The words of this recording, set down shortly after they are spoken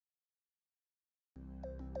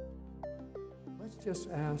let's just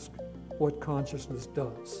ask what consciousness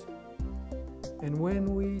does. And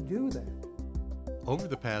when we do that, over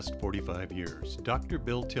the past 45 years, Dr.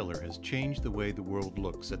 Bill Tiller has changed the way the world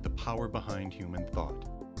looks at the power behind human thought.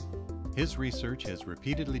 His research has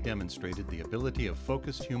repeatedly demonstrated the ability of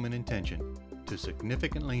focused human intention to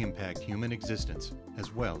significantly impact human existence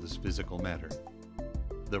as well as physical matter.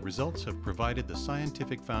 The results have provided the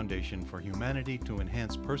scientific foundation for humanity to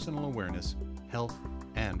enhance personal awareness, health,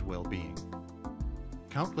 and well-being.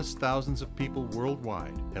 Countless thousands of people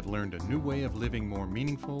worldwide have learned a new way of living more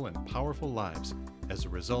meaningful and powerful lives as a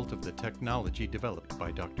result of the technology developed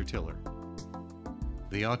by Dr. Tiller.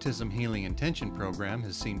 The Autism Healing Intention Program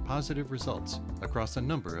has seen positive results across a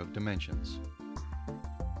number of dimensions.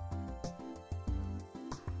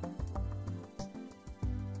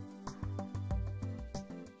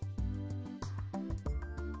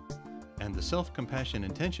 And the Self-Compassion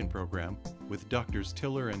Intention Program with Drs.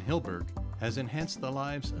 Tiller and Hilberg has enhanced the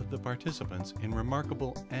lives of the participants in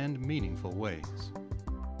remarkable and meaningful ways.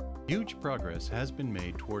 Huge progress has been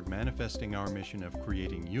made toward manifesting our mission of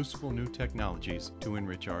creating useful new technologies to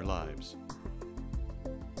enrich our lives.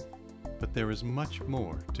 But there is much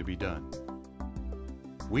more to be done.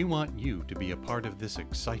 We want you to be a part of this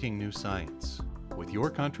exciting new science. With your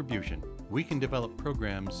contribution, we can develop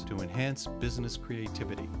programs to enhance business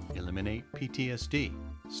creativity, eliminate PTSD,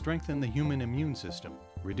 strengthen the human immune system,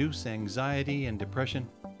 reduce anxiety and depression,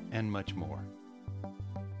 and much more.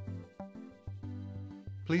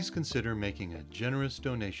 Please consider making a generous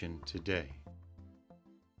donation today.